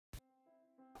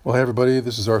Well, hey everybody,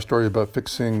 this is our story about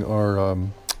fixing our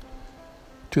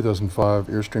 2005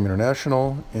 Airstream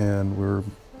International, and we're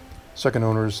second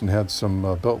owners and had some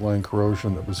belt line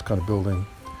corrosion that was kind of building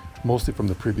mostly from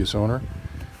the previous owner,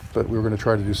 but we were going to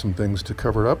try to do some things to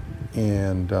cover it up,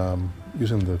 and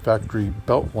using the factory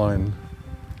belt line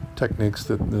techniques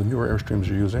that the newer Airstreams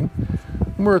are using.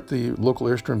 And we're at the local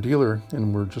Airstream dealer,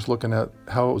 and we're just looking at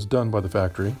how it was done by the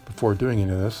factory before doing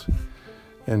any of this,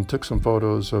 and took some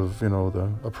photos of,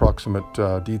 the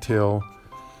approximate detail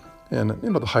and,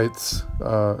 the heights,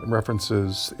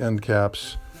 references, end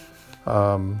caps,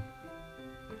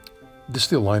 just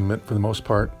the alignment for the most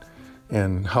part,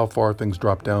 and how far things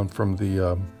drop down from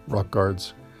the rock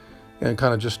guards, and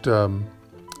kind of just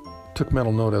took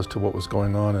mental note as to what was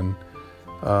going on, and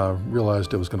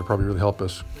realized it was going to probably really help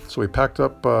us. So we packed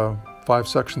up 5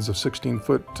 sections of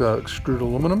 16-foot extruded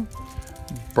aluminum,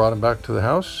 brought them back to the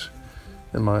house,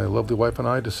 and my lovely wife and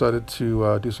I decided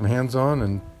to do some hands-on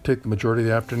and take the majority of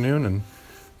the afternoon and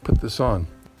put this on.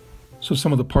 So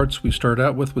some of the parts we started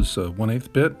out with was a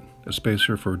 1/8 bit, a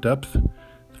spacer for depth,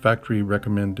 the factory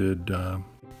recommended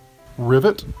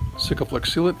rivet,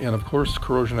 Sikaflex sealant, and of course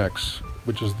Corrosion X,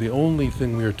 which is the only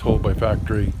thing we are told by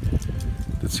factory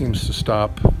that seems to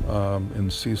stop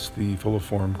and cease the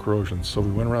filiform corrosion. So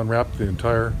we went around, wrapped the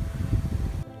entire,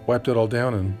 wiped it all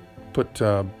down, and put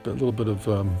a little bit of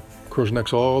Corrosion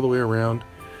X all the way around.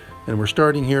 And we're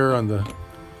starting here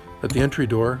at the entry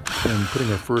door and putting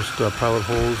our first pilot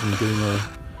holes and getting our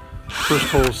first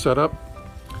holes set up.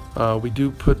 We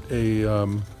do put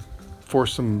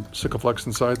force some Sikaflex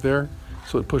inside there,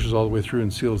 so it pushes all the way through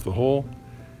and seals the hole.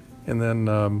 And then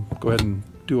go ahead and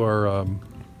do our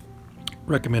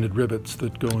recommended rivets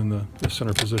that go in the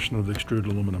center position of the extruded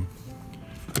aluminum.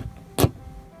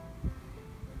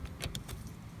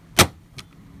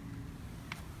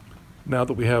 Now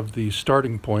that we have the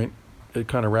starting point, it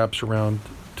kind of wraps around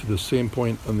to the same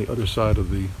point on the other side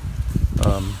of the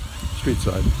street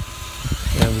side.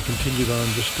 And we continued on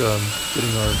just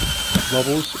getting our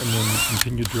levels, and then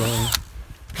continued drilling.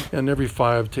 And every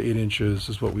 5 to 8 inches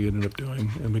is what we ended up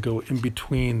doing. And we go in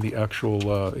between the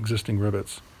actual existing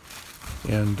rivets.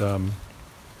 And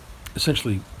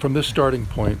essentially, from this starting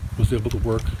point, was able to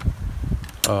work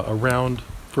around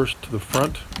first to the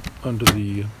front under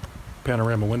the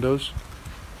panorama windows,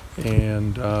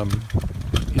 and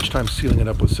each time sealing it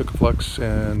up with Sikaflex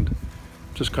and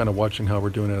just kind of watching how we're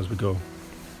doing it as we go.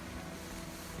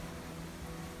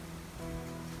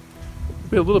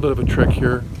 We had a little bit of a trick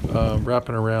here,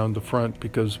 wrapping around the front,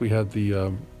 because we had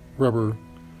the rubber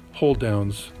hold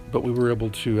downs, but we were able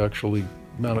to actually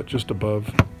mount it just above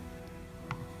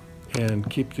and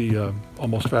keep the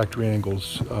almost factory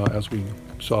angles as we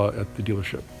saw at the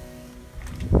dealership.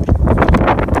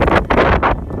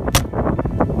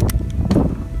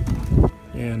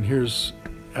 And here's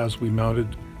as we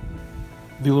mounted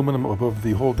the aluminum above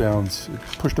the hold downs. It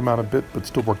pushed them out a bit, but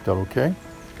still worked out okay.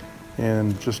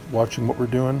 And just watching what we're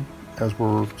doing as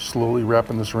we're slowly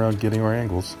wrapping this around, getting our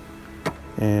angles,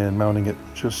 and mounting it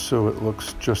just so it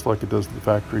looks just like it does at the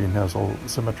factory and has all the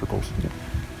symmetricals.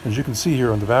 As you can see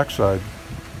here on the back side,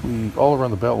 all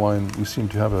around the belt line, we seem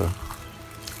to have a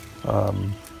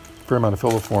fair amount of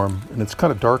filiform, and it's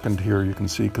kind of darkened here, you can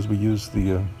see, because we use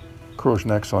the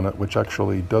Corrosion X on it, which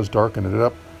actually does darken it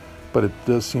up, but it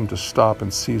does seem to stop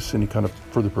and cease any kind of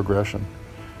further progression.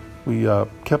 We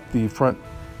kept the front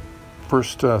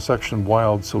first section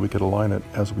wild so we could align it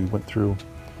as we went through.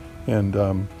 And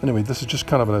anyway, this is just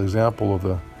kind of an example of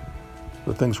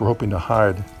the things we're hoping to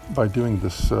hide by doing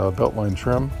this belt line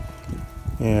trim.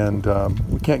 And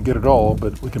we can't get it all,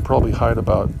 but we can probably hide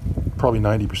about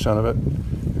 90% of it,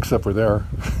 except for there.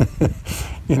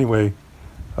 Anyway,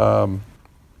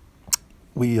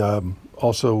 we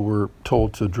also were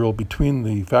told to drill between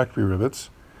the factory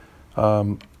rivets,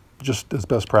 just as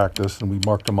best practice, and we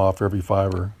marked them off every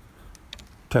 5 or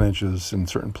 10 inches in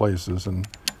certain places, and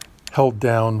held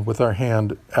down with our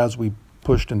hand as we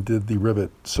pushed and did the rivet,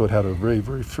 so it had a very,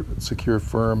 very secure,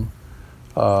 firm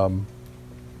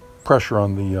pressure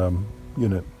on the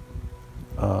unit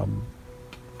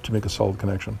to make a solid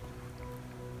connection.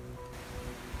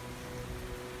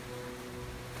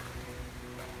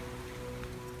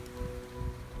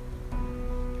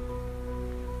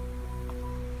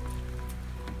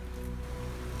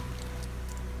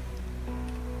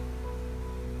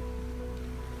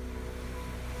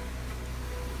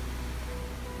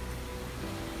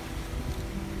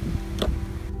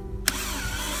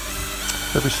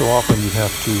 Every so often you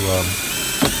have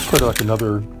to put like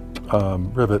another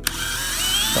rivet,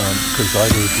 because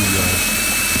either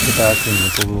the backing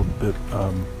is a little bit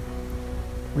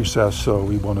recessed, so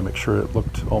we want to make sure it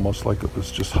looked almost like it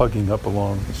was just hugging up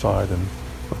along the side, and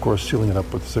of course sealing it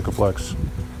up with Sikaflex,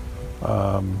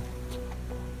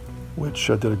 which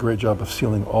did a great job of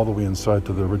sealing all the way inside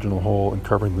to the original hole and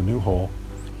covering the new hole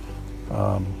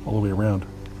all the way around.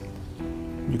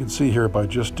 You can see here by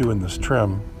just doing this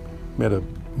trim, made a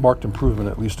marked improvement,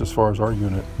 at least as far as our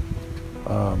unit.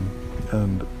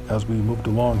 And as we moved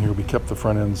along here, we kept the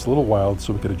front ends a little wild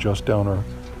so we could adjust down or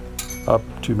up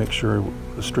to make sure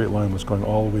the straight line was going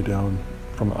all the way down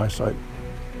from the eyesight.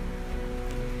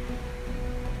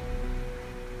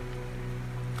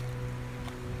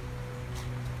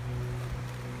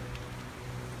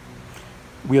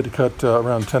 We had to cut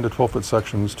around 10 to 12 foot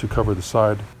sections to cover the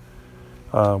side,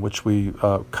 which we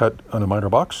cut on a miter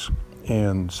box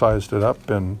and sized it up,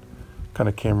 and kind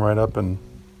of came right up, and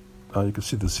you can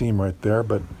see the seam right there.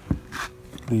 But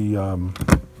the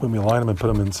when we align them and put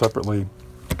them in separately,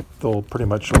 they'll pretty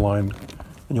much align,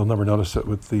 and you'll never notice it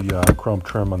with the chrome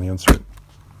trim on the insert.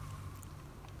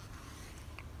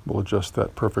 We'll adjust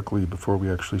that perfectly before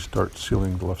we actually start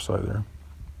sealing the left side there.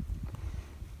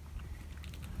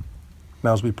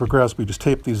 Now as we progress, we just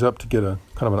tape these up to get a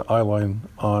kind of an eye line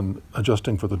on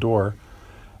adjusting for the door.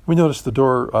 We noticed the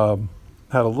door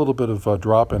had a little bit of a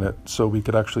drop in it, so we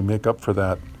could actually make up for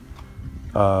that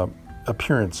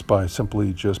appearance by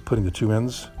simply just putting the two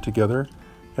ends together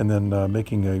and then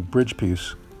making a bridge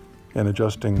piece and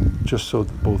adjusting just so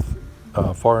that both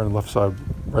far and left side,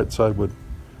 right side would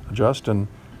adjust. And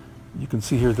you can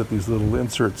see here that these little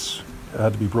inserts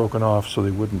had to be broken off so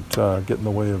they wouldn't get in the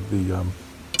way of the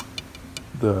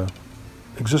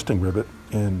existing rivet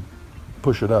and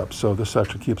push it up. So this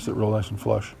actually keeps it real nice and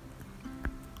flush.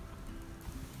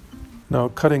 Now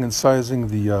cutting and sizing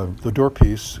the door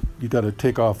piece, you got to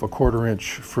take off 1/4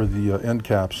 inch for the end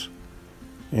caps,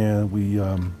 and we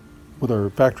with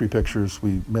our factory pictures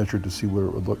we measured to see where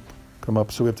it would come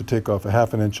up, so we have to take off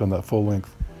 1/2 inch on that full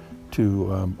length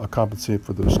to compensate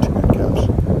for those two end caps.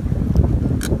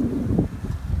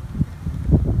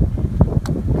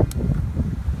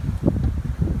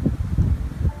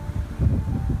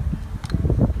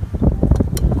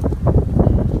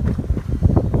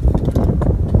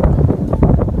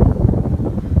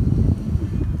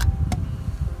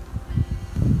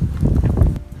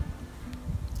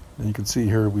 And you can see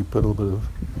here we put a little bit of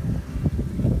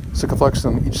Sikaflex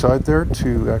on each side there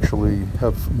to actually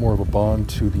have more of a bond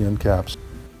to the end caps.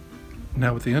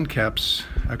 Now with the end caps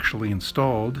actually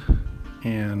installed,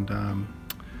 and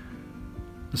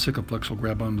the Sikaflex will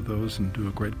grab onto those and do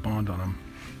a great bond on them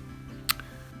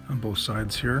on both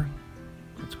sides here.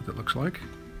 That's what that looks like.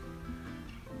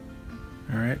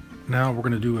 All right, now we're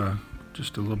going to do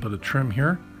just a little bit of trim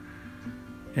here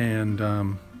and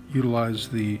utilize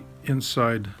the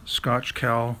inside Scotch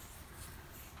Cal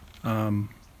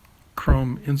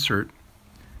chrome insert.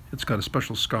 It's got a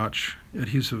special Scotch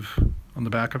adhesive on the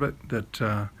back of it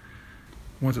that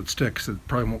once it sticks, it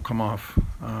probably won't come off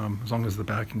as long as the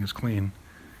backing is clean.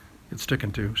 It's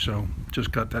sticking to. So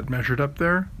just got that measured up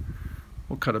there.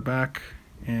 We'll cut it back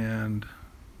and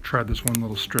try this one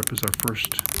little strip as our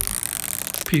first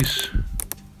piece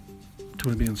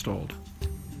to be installed.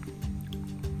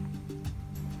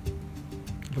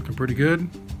 Looking pretty good,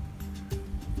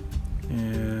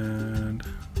 and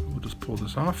we'll just pull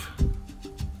this off.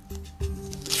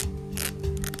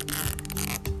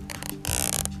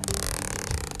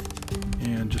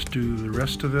 And just do the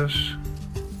rest of this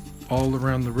all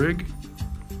around the rig,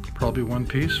 probably one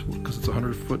piece because it's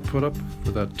 100 foot up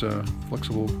for that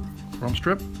flexible chrome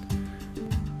strip.